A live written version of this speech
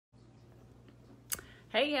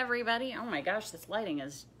Hey everybody. Oh my gosh, this lighting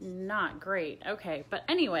is not great. Okay, but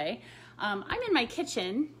anyway, I'm in my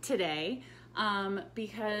kitchen today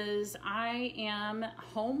because I am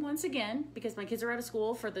home once again because my kids are out of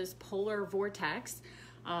school for this polar vortex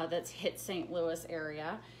that's hit St. Louis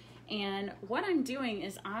area. And what I'm doing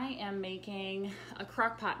is I am making a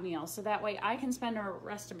crock pot meal so that way I can spend the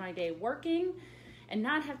rest of my day working and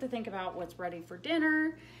not have to think about what's ready for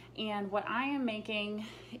dinner. And what I am making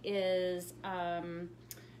is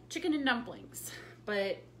chicken and dumplings,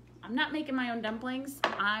 but I'm not making my own dumplings.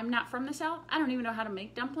 I'm not from the South. I don't even know how to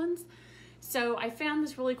make dumplings. So I found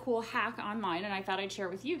this really cool hack online and I thought I'd share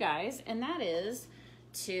it with you guys. And that is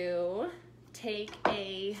to take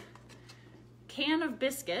a can of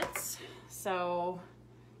biscuits. So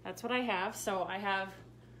that's what I have. So I have,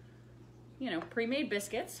 pre-made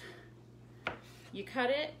biscuits. You cut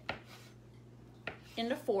it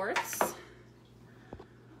into fourths.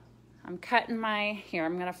 I'm cutting here,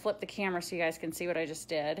 I'm gonna flip the camera so you guys can see what I just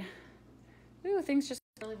did. Ooh, things just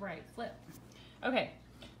really bright, flip. Okay,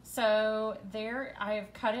 so there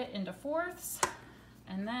I've cut it into fourths,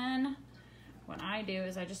 and then what I do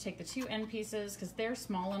is I just take the two end pieces because they're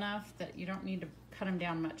small enough that you don't need to cut them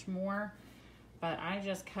down much more, but I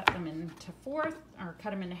just cut them into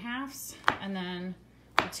cut them into halves, and then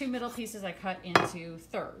the two middle pieces I cut into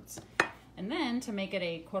thirds. And then to make it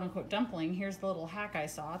a quote-unquote dumpling, here's the little hack I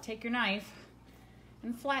saw. Take your knife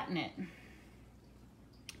and flatten it.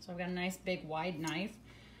 So I've got a nice big wide knife.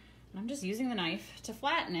 And I'm just using the knife to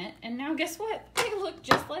flatten it. And now guess what? They look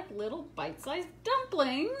just like little bite-sized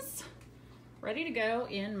dumplings. Ready to go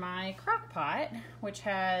in my crock pot, which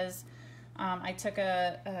has, I took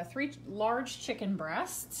a 3 large chicken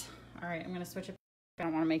breasts. All right, I'm gonna switch it. I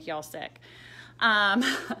don't wanna make y'all sick.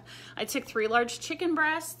 I took 3 large chicken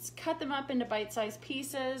breasts, cut them up into bite-sized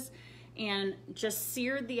pieces, and just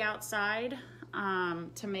seared the outside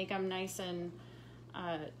to make them nice and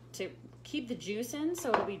to keep the juice in,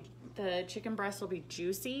 so the chicken breast will be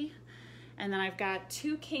juicy. And then I've got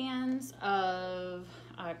 2 cans of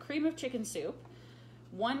cream of chicken soup,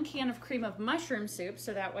 1 can of cream of mushroom soup,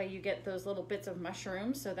 so that way you get those little bits of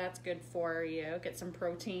mushrooms, so that's good for you. Get some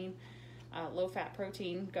protein, low-fat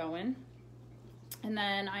protein going. And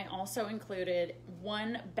then I also included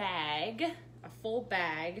 1 bag, a full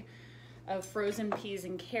bag of frozen peas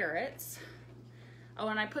and carrots. Oh,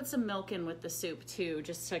 and I put some milk in with the soup too,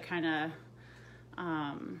 just to kind of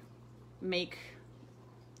make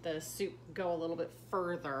the soup go a little bit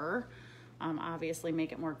further. Obviously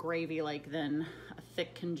make it more gravy-like than a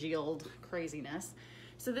thick congealed craziness.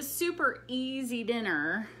 So this super easy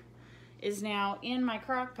dinner is now in my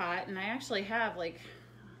crock pot, and I actually have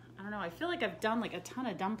I don't know, I feel like I've done a ton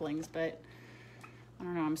of dumplings, but I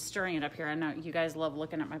don't know, I'm stirring it up here. I know you guys love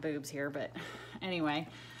looking at my boobs here, but anyway.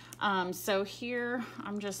 So here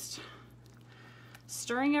I'm just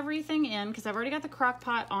stirring everything in because I've already got the crock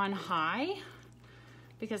pot on high,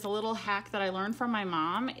 because a little hack that I learned from my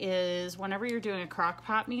mom is whenever you're doing a crock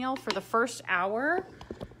pot meal, for the first hour,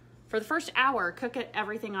 cook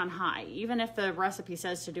everything on high. Even if the recipe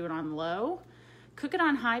says to do it on low, cook it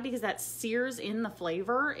on high because that sears in the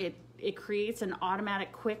flavor. It creates an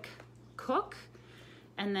automatic quick cook,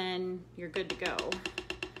 and then you're good to go.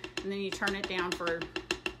 And then you turn it down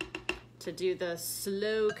to do the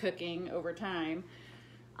slow cooking over time.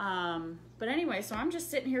 But anyway, so I'm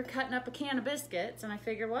just sitting here cutting up a can of biscuits, and I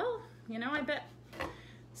figure, well, I bet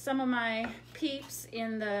some of my peeps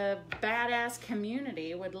in the badass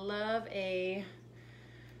community would love a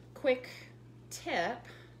quick tip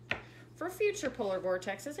for future polar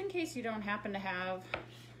vortexes, in case you don't happen to have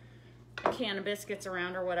a can of biscuits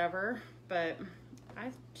around or whatever, but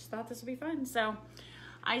I just thought this would be fun. So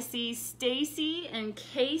I see Stacy and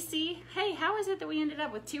Casey. Hey, how is it that we ended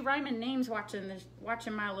up with 2 rhyming names watching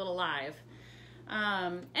my little live?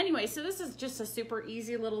 Anyway, so this is just a super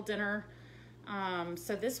easy little dinner.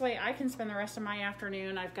 So this way I can spend the rest of my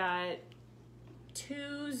afternoon. I've got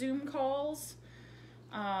 2 Zoom calls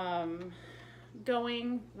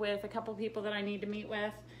going with a couple people that I need to meet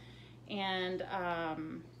with, and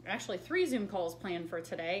actually 3 Zoom calls planned for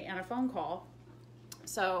today and a phone call.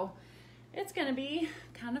 So it's gonna be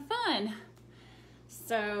kind of fun.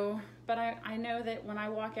 So, but I know that when I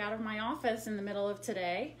walk out of my office in the middle of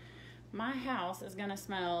today, my house is gonna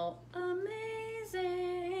smell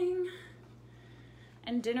amazing.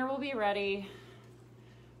 And dinner will be ready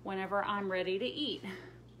whenever I'm ready to eat.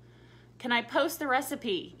 Can I post the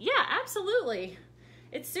recipe? Yeah, absolutely.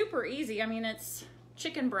 It's super easy. I mean, it's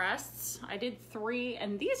chicken breasts. I did 3,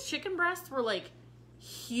 and these chicken breasts were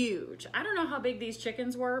huge. I don't know how big these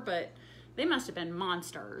chickens were, but they must have been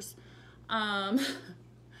monsters.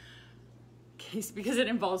 case because it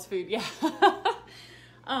involves food. Yeah.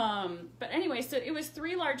 But anyway, so it was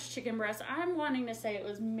 3 large chicken breasts. I'm wanting to say it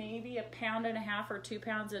was maybe 1.5 pounds or 2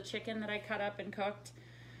 pounds of chicken that I cut up and cooked.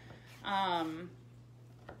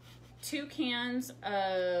 2 cans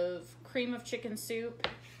of cream of chicken soup,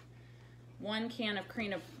 1 can of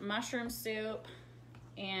cream of mushroom soup,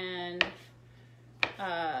 and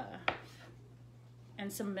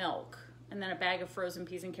some milk, and then a bag of frozen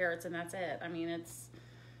peas and carrots, and that's it. I mean,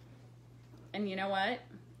 and you know what?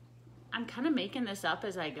 I'm kind of making this up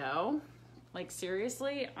as I go. Like,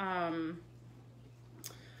 seriously, I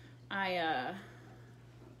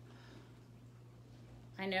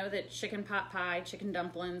know that chicken pot pie, chicken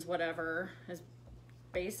dumplings, whatever, is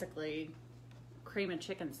basically cream and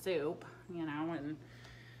chicken soup, you know, and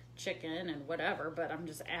chicken and whatever, but I'm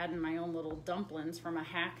just adding my own little dumplings from a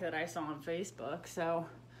hack that I saw on Facebook. So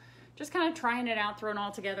just kind of trying it out, throwing it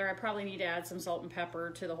all together. I probably need to add some salt and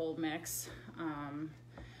pepper to the whole mix,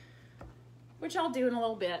 which I'll do in a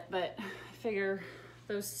little bit, but I figure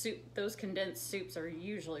those condensed soups are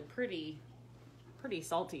usually pretty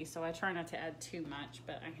salty, so I try not to add too much,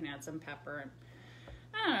 but I can add some pepper and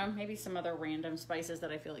I don't know, maybe some other random spices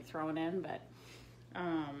that I feel like throwing in, but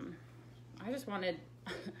I just wanted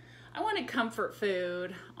I wanted comfort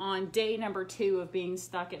food on day number 2 of being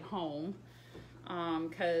stuck at home,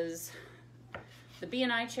 because the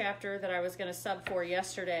BNI chapter that I was going to sub for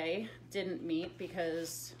yesterday didn't meet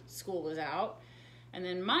because school was out, and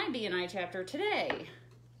then my BNI chapter today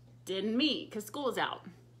didn't meet because school is out.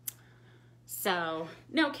 So,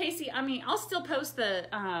 no, Casey, I mean, I'll still post the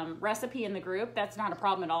recipe in the group. That's not a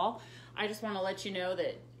problem at all. I just want to let you know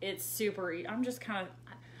that it's super,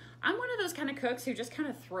 I'm one of those kind of cooks who just kind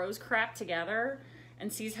of throws crap together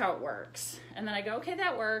and sees how it works. And then I go, okay,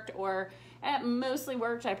 that worked, or it mostly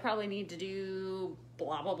worked. I probably need to do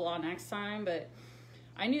blah, blah, blah next time. But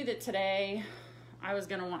I knew that today I was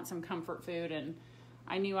going to want some comfort food, and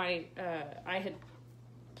I knew I had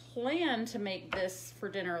planned to make this for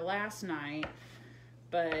dinner last night,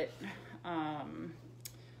 but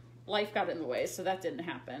life got in the way, so that didn't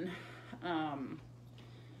happen.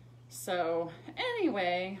 So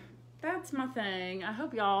anyway, that's my thing. I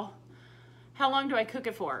hope y'all, how long do I cook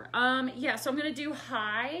it for? Yeah, so I'm gonna do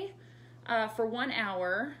high for 1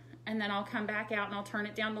 hour, and then I'll come back out and I'll turn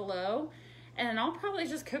it down to low, and I'll probably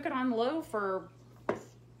just cook it on low for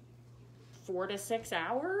 4 to 6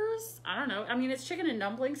 hours. I don't know. I mean, it's chicken and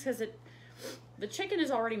dumplings because the chicken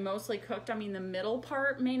is already mostly cooked. I mean, the middle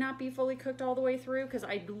part may not be fully cooked all the way through because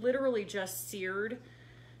I literally just seared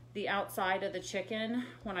the outside of the chicken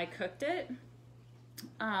when I cooked it.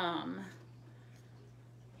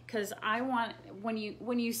 Because I want, when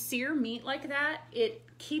you sear meat like that, it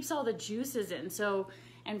keeps all the juices in. So,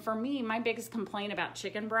 and for me, my biggest complaint about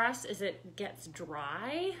chicken breast is it gets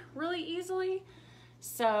dry really easily.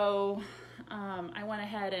 So I went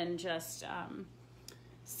ahead and just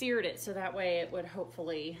seared it so that way it would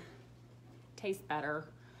hopefully taste better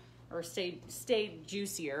or stay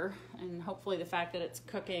juicier, and hopefully the fact that it's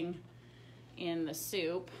cooking in the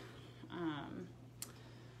soup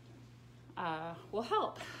will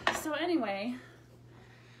help. So anyway,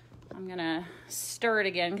 I'm gonna stir it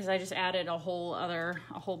again because I just added a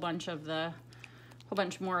whole bunch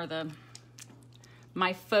more of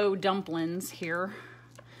my faux dumplings here.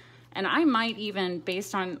 And I might even,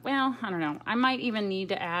 based on, well, I don't know, I might even need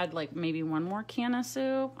to add like maybe 1 more can of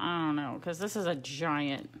soup. I don't know, because this is a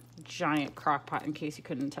giant crock pot, in case you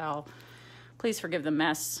couldn't tell. Please forgive the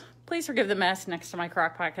mess. Please forgive the mess next to my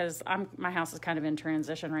crock pot, because my house is kind of in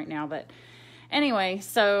transition right now. But anyway,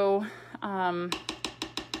 so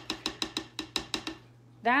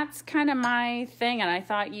that's kind of my thing, and I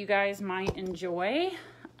thought you guys might enjoy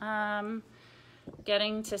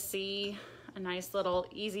getting to see a nice little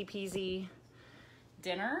easy peasy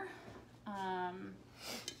dinner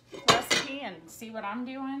recipe and see what I'm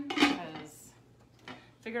doing, because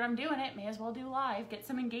figured I'm doing it, may as well do live, get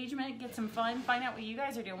some engagement, get some fun, find out what you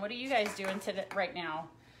guys are doing. What are you guys doing today, right now?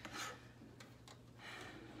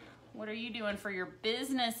 What are you doing for your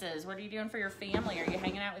businesses? What are you doing for your family? Are you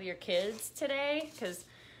hanging out with your kids today? Because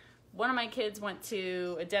one of my kids went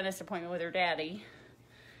to a dentist appointment with her daddy.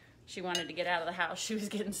 She wanted to get out of the house. She was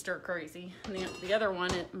getting stir crazy. And the other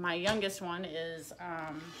one, my youngest one, is,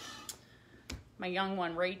 my young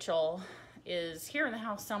one, Rachel, is here in the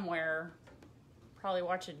house somewhere, probably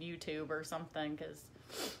watching YouTube or something, because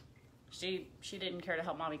she didn't care to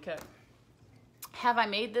help mommy cook. Have I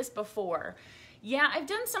made this before? Yeah, I've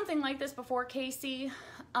done something like this before, Casey.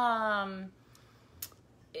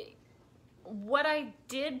 What I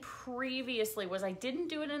did previously was I didn't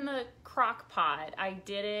do it in the crock pot. I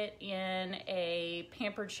did it in a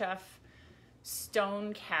Pampered Chef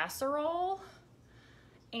stone casserole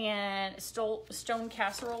and stone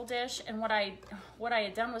casserole dish. And what I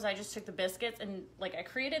had done was I just took the biscuits and like I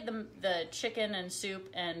created the chicken and soup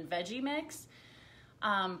and veggie mix.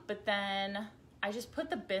 But then I just put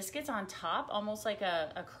the biscuits on top, almost like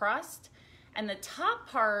a crust. And the top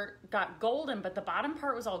part got golden, but the bottom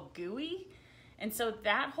part was all gooey. And so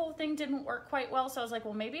that whole thing didn't work quite well. So I was like,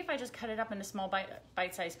 well, maybe if I just cut it up into small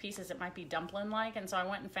bite-sized pieces, it might be dumpling-like. And so I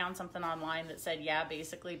went and found something online that said, yeah,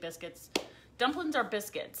 basically dumplings are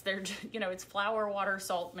biscuits. They're, you know, it's flour, water,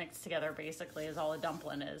 salt mixed together basically is all a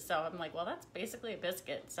dumpling is. So I'm like, well, that's basically a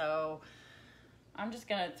biscuit. So I'm just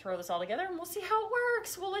gonna throw this all together and we'll see how it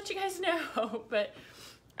works. We'll let you guys know. But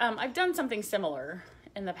I've done something similar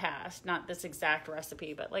in the past, not this exact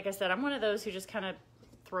recipe, but like I said, I'm one of those who just kind of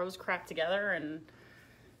throws crap together and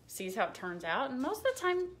sees how it turns out. And most of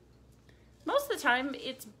the time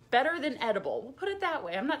it's better than edible. We'll put it that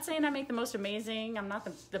way. I'm not saying I make the most amazing. I'm not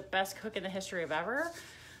the best cook in the history of ever,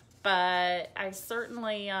 but I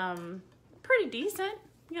certainly pretty decent,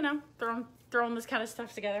 you know, throwing this kind of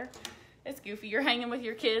stuff together. It's goofy. You're hanging with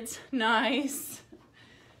your kids. Nice.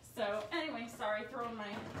 So anyway, sorry,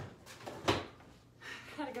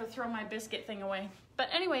 had to go throw my biscuit thing away. But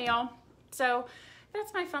anyway, y'all, so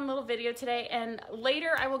that's my fun little video today. And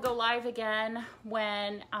later I will go live again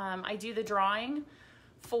when I do the drawing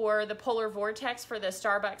for the Polar Vortex for the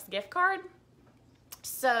Starbucks gift card.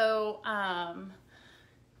 So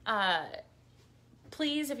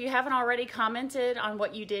please, if you haven't already commented on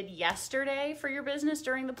what you did yesterday for your business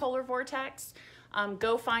during the Polar Vortex,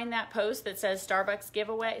 go find that post that says Starbucks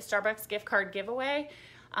gift card giveaway.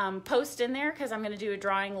 Post in there because I'm going to do a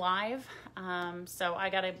drawing live. So I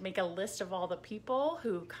got to make a list of all the people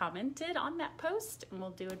who commented on that post and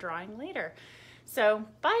we'll do a drawing later. So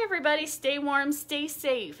bye everybody. Stay warm, stay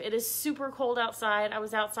safe. It is super cold outside. I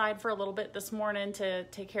was outside for a little bit this morning to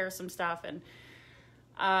take care of some stuff. And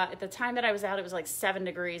at the time that I was out, it was like 7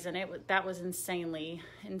 degrees and that was insanely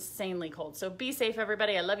cold. So be safe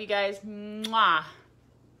everybody. I love you guys. Mwah.